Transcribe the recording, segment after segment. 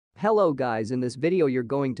Hello guys, in this video you're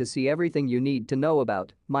going to see everything you need to know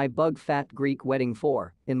about My Big Fat Greek Wedding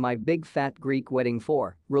 4 in My Big Fat Greek Wedding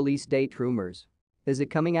 4 release date rumors. Is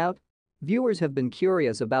it coming out? Viewers have been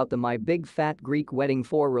curious about the My Big Fat Greek Wedding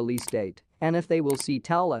 4 release date and if they will see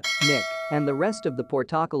Tala, Nick, and the rest of the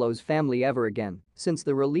Portokalos family ever again since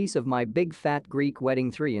the release of My Big Fat Greek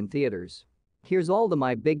Wedding 3 in theaters. Here's all the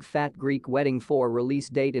My Big Fat Greek Wedding 4 release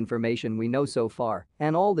date information we know so far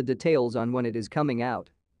and all the details on when it is coming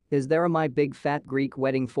out. Is there a My Big Fat Greek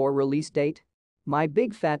Wedding 4 release date? My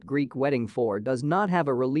Big Fat Greek Wedding 4 does not have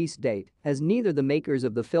a release date as neither the makers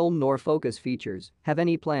of the film nor Focus Features have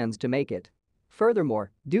any plans to make it.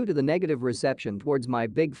 Furthermore, due to the negative reception towards My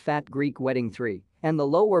Big Fat Greek Wedding 3 and the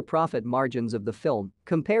lower profit margins of the film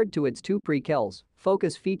compared to its two prequels,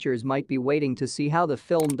 Focus Features might be waiting to see how the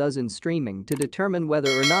film does in streaming to determine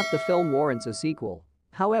whether or not the film warrants a sequel.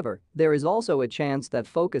 However, there is also a chance that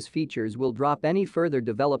Focus Features will drop any further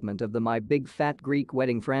development of the My Big Fat Greek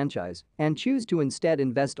Wedding franchise and choose to instead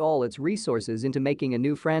invest all its resources into making a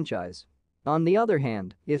new franchise. On the other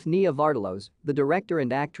hand, if Nia Vardalos, the director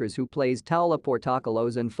and actress who plays Tala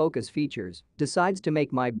Portokalos in Focus Features, decides to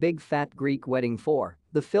make My Big Fat Greek Wedding 4,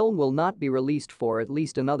 the film will not be released for at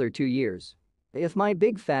least another 2 years. If My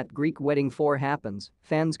Big Fat Greek Wedding 4 happens,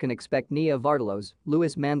 fans can expect Nia Vardalos,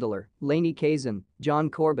 Louis Mandler, Lainey Kazan, John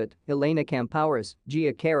Corbett, Elena Kampouris,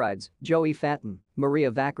 Gia Carides, Joey Fatton, Maria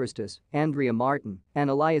Vakristis, Andrea Martin, and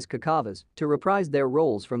Elias Kakavas to reprise their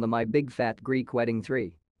roles from the My Big Fat Greek Wedding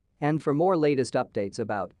 3. And for more latest updates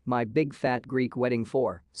about My Big Fat Greek Wedding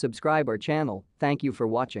 4, subscribe our channel. Thank you for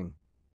watching.